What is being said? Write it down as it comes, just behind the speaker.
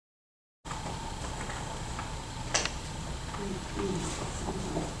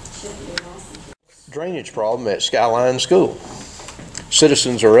Drainage problem at Skyline School.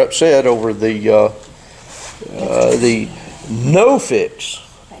 Citizens are upset over the no fix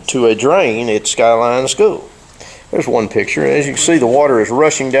to a drain at Skyline School. There's one picture. As you can see, the water is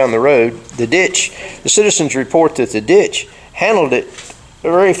rushing down the road. The ditch, the citizens report that the ditch handled it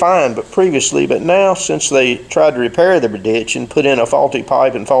very fine but now since they tried to repair the ditch and put in a faulty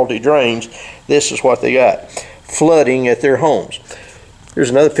pipe and faulty drains, this is what they got. Flooding at their homes. Here's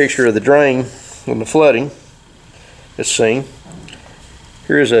another picture of the drain and the flooding that's seen.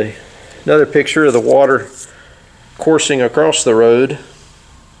 Here's another picture of the water coursing across the road.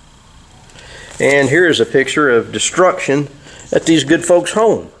 And here's a picture of destruction at these good folks'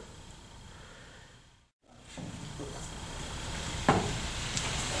 home.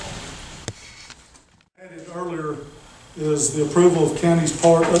 Added earlier is the approval of county's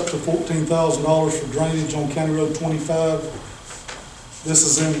part up to $14,000 for drainage on County Road 25. This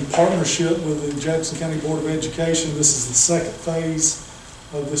is in partnership with the Jackson County Board of Education. This is the second phase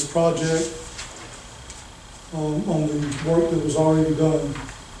of this project on the work that was already done.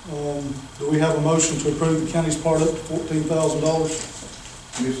 Do we have a motion to approve the county's part up to $14,000?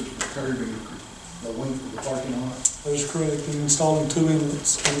 This is for curbing the length of the parking lot. That is correct, and installing 2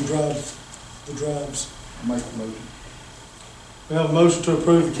 inlets on the drives. I'll make the motion. We have a motion to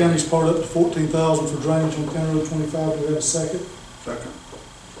approve the county's part up to $14,000 for drainage on County Road 25. Do we have a second? Second.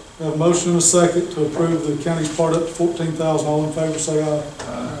 We have a motion and a second to approve the county's part up to $14,000. All in favor say aye.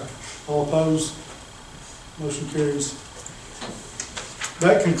 Aye. All opposed? Motion carries.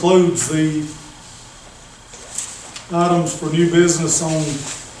 That concludes the items for new business on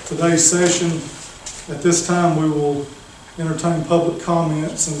today's session. At this time, we will entertain public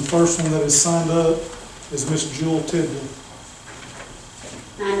comments, and the first one that is signed up is Miss Jewel Tidwell.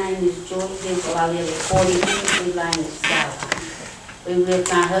 My name is Jewel Tidwell. I live at 42 Lane at Skyline. We lived,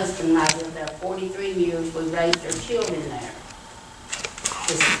 my husband and I lived there 43 years. We raised our children there.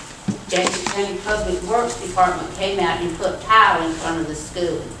 The Jackson County Public Works Department came out and put tile in front of the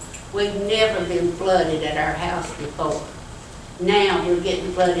school. We've never been flooded at our house before. Now we're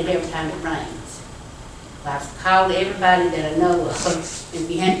getting flooded every time it rains. I've called everybody that I know of. If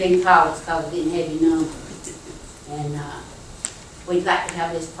you haven't been called, it's because we didn't have your number. And we'd like to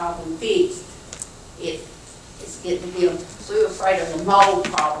have this problem fixed. It's getting to be, we're afraid of the mold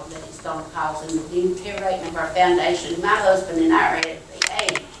problem that it's going to cause and the deteriorating of our foundation. My husband and I are at the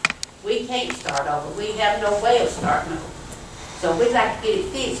age. We can't start over. We have no way of starting over. So we'd like to get it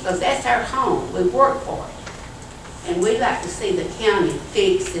fixed because that's our home. We work for it. And we'd like to see the county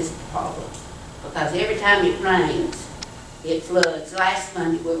fix this problem because every time it rains, it floods. Last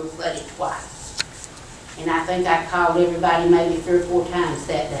Monday we were flooded twice. And I think I called everybody maybe 3 or 4 times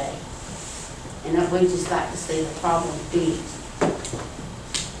that day. And we'd just like to see the problem fixed.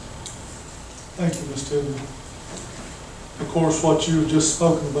 Thank you, Ms. Tidwell. Of course, what you have just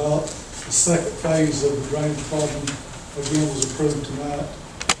spoken about, the second phase of the drainage problem, again, was approved tonight.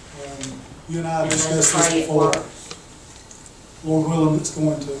 You and I discussed this before. Lord willing, it's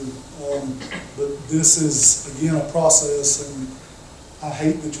going to. But this is, again, a process, and I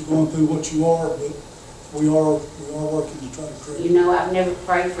hate that you're going through what you are, but we are working to try to correct it. You know, I've never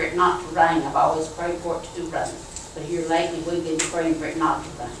prayed for it not to rain. I've always prayed for it to rain. But here lately, we've been praying for it not to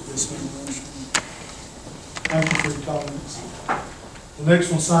rain. Yes, ma'am. Thank you for your comments. The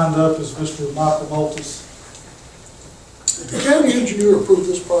next one signed up is Mr. Michael Maltus. Did the county engineer approve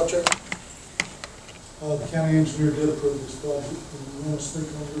this project? The county engineer did approve this project. And we want to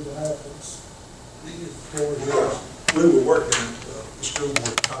speak on your behalf. We were working, the school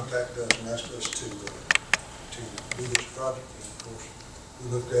board contacted us and asked us to do this project. And of course,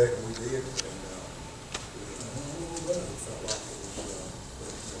 we looked at it and we did. And we felt like it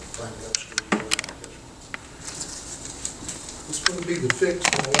was trying to help school board. What's going to be the fix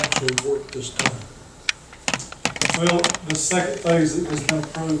that will actually work this time? Well, the second phase that has been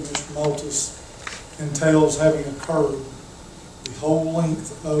approved, Mr. Maltus, entails having a curb the whole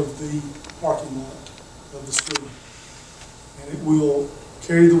length of the parking lot of the school. And it will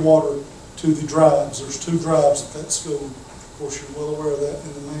carry the water to the drives. There's 2 drives at that school. Of course, you're well aware of that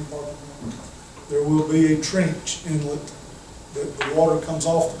in the main parking lot. There will be a trench inlet that the water comes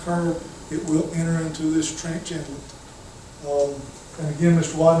off the curb. It will enter into this trench inlet. And again,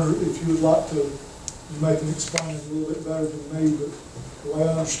 Mr. Widener, if you would like to, you may can explain it a little bit better than me, but the way I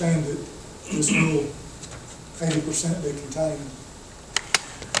understand it, this will 80% be contained.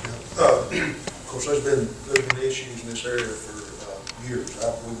 Of course, there's been issues in this area for years.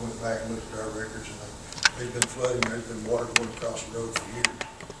 We went back and looked at our records, and there's been flooding. There's been water going across the road for years.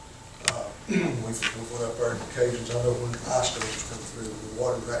 we've went up there on occasions. I know when ice storms come through, the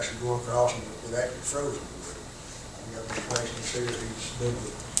water was actually going across and it actually frozen. We got information that says he's lived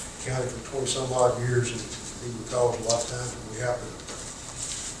with the county for 20 some odd years, and he recalls a lot of times when we happen.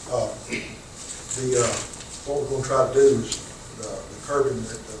 What we're going to try to do is the curbing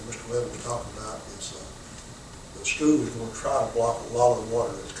that Mr. Levitt was talking about is the school is going to try to block a lot of the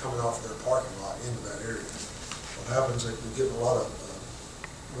water that's coming off their parking lot into that area. What happens is we're getting a lot of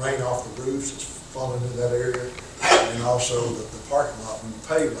rain off the roofs that's falling into that area, and also the parking lot, when you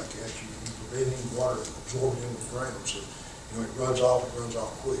pave like that, you prevent any water absorbing into the ground. So, it runs off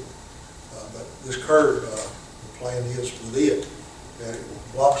quick. But this curb, the plan is with it, that it will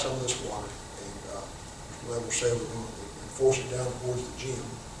block some of this water, and Mr. Level said we're going to enforce it down towards the gym,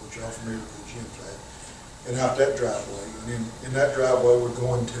 which y'all familiar with the gym's at, and out that driveway. And then in that driveway, we're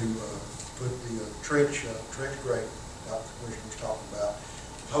going to put the trench grate, like the commissioner was talking about.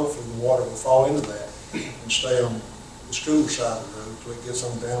 Hopefully the water will fall into that and stay on the school side of the road so it gets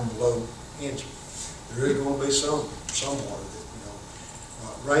on down below Hensley. There is going to be some water that,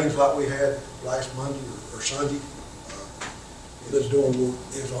 rains like we had last Monday or Sunday. It was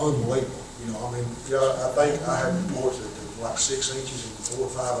unbelievable. I think I had reports that there was like 6 inches in 4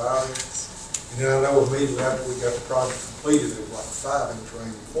 or 5 hours. And then I know immediately after we got the project completed, there was like a 5-inch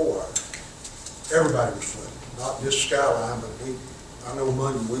rain in 4 hours. Everybody was flooded, not just Skyline, but I know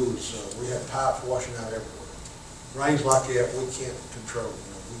Monday we had pipes washing out everywhere. Rains like that we can't control.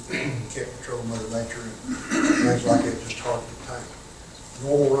 We can't control Mother Nature, and rains like that just hard to contain.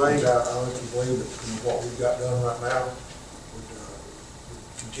 Normal rains, I honestly believe that what we've got done right now would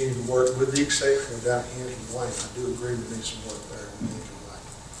continue to work, with the exception of down here in Wayne. I do agree we need some work there in Hensley Wayne.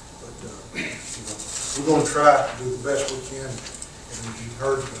 But we're going to try to do the best we can. And as you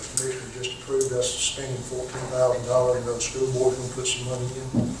heard, the commissioner just approved us spending $14,000. The school board's going to put some money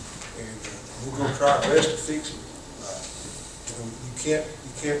in, and we're going to try our best to fix it. You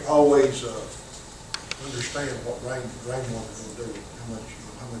can't always understand what rainwater is going to do,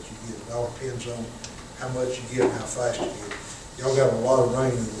 how much you get. It all depends on how much you get and how fast you get. Y'all got a lot of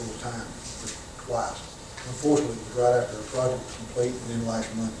rain in a little time, twice. Unfortunately, it was right after the project was complete and then last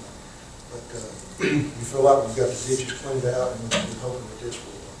Monday. But we feel like we've got the ditches cleaned out, and we're hoping that this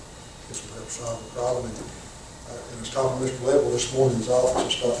will help solve the problem. And I was talking to Mr. Level this morning in his office, and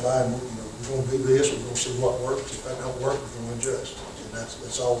stopped by, and we're going to do this, we're going to see what works. If that don't work, we're going to adjust. And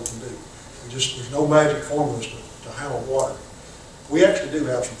that's all we can do. There's no magic formulas to handle water. We actually do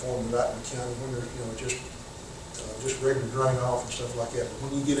have some formulas out in the county when there's just regular drain off and stuff like that. But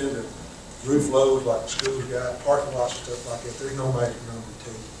when you get into roof loads like the schools got, parking lots and stuff like that, there's no magic number to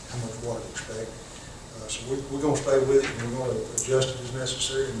tell you how much water to expect. So we're going to stay with it, and we're going to adjust it as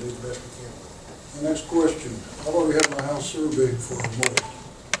necessary and do the best we can with it. My next question, I've already had my house surveyed for a month,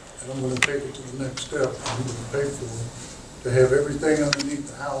 and I'm going to take it to the next step. I'm going to pay for it to have everything underneath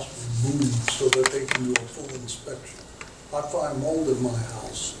the house removed so that they can do a full inspection. If I find mold in my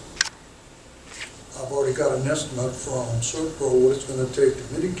house, I've already got an estimate from Serpro what it's going to take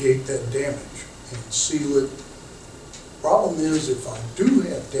to mitigate that damage and seal it. Problem is, if I do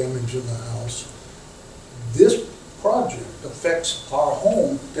have damage in the house, this project affects our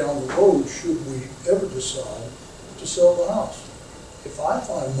home down the road should we ever decide to sell the house. If I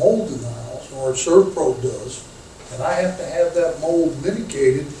find mold in the house, or Serpro does, and I have to have that mold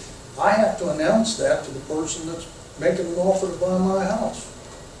mitigated, I have to announce that to the person that's making an offer to buy my house,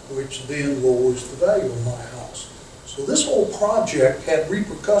 which then lowers the value of my house. So this whole project had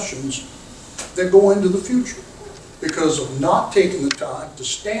repercussions that go into the future because of not taking the time to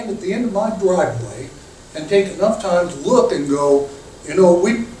stand at the end of my driveway and take enough time to look and go,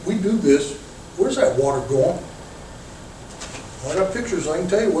 we do this, where's that water going? Well, I got pictures, I can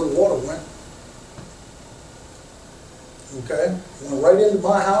tell you where the water went. Okay, went right into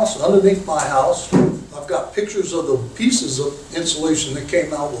my house, underneath my house. I've got pictures of the pieces of insulation that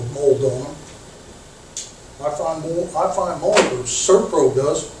came out with mold on them. I find mold, or Serpro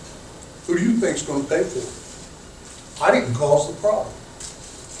does. Who do you think is going to pay for it? I didn't cause the problem.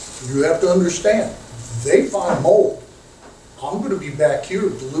 You have to understand, they find mold. I'm going to be back here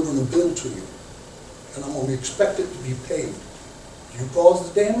delivering a bill to you, and I'm going to expect it to be paid. You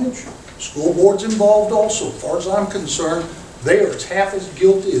caused the damage. School board's involved also. As far as I'm concerned, they are half as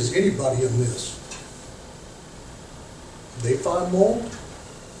guilty as anybody in this. They find mold,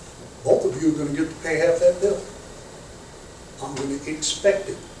 both of you are going to get to pay half that bill. I'm going to expect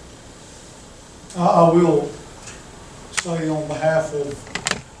it. I will say on behalf of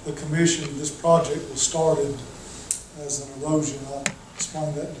the commission, this project was started as an erosion. I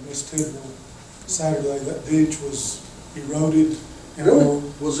explained that to Ms. Tidwell Saturday. That ditch was eroded And Really?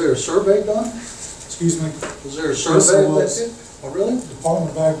 Was there a survey done? Excuse me, Was there a Yes, survey there that was. did? Oh, really?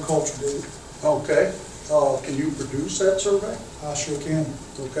 Department of Agriculture did it. Okay. Can you produce that survey? I sure can,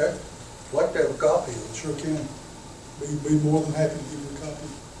 Okay. I'd like to have a copy of it. sure can. Be more than happy to give you a copy.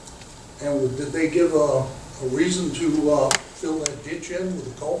 And did they give a reason to fill that ditch in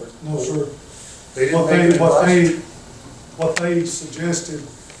with a culvert? No, sir. They didn't make it advice? What they suggested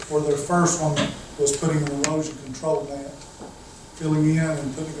for their first one was putting an erosion control mat, filling in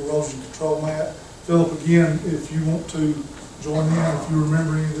and putting erosion control mat. Philip, again, if you want to join in, if you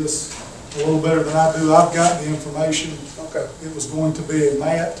remember any of this a little better than I do, I've got the information. Okay. It was going to be a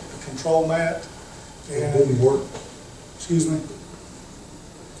mat, a control mat, It and, didn't work. excuse me,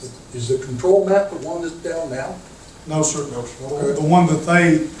 Is the control map the one that's down now? no, sir. Okay. The one that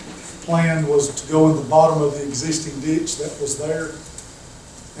they planned was to go in the bottom of the existing ditch that was there.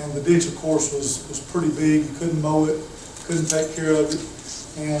 And the ditch, of course, was pretty big. You couldn't mow it, couldn't take care of it.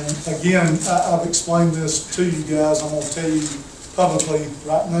 And again, I've explained this to you guys. I'm going to tell you publicly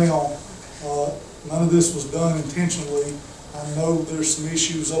right now, none of this was done intentionally. I know there's some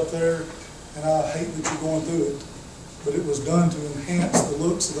issues up there, and I hate that you're going through it. But it was done to enhance the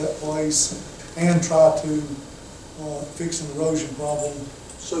looks of that place and try to fix an erosion problem.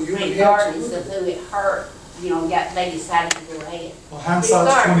 So you Regardless of who it hurt, you know, they decided to go ahead. Well, hindsight's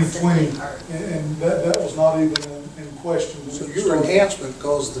Regardless of who 20/20, it hurt. and that was not even in question. So your enhancement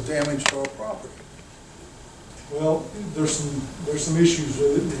caused the damage to our property? Well, there's some issues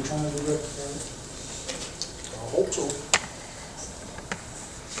with it, and we're trying to rectify it. I hope so.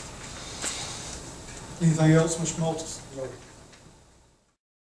 Anything else, Mr. Maltus? No.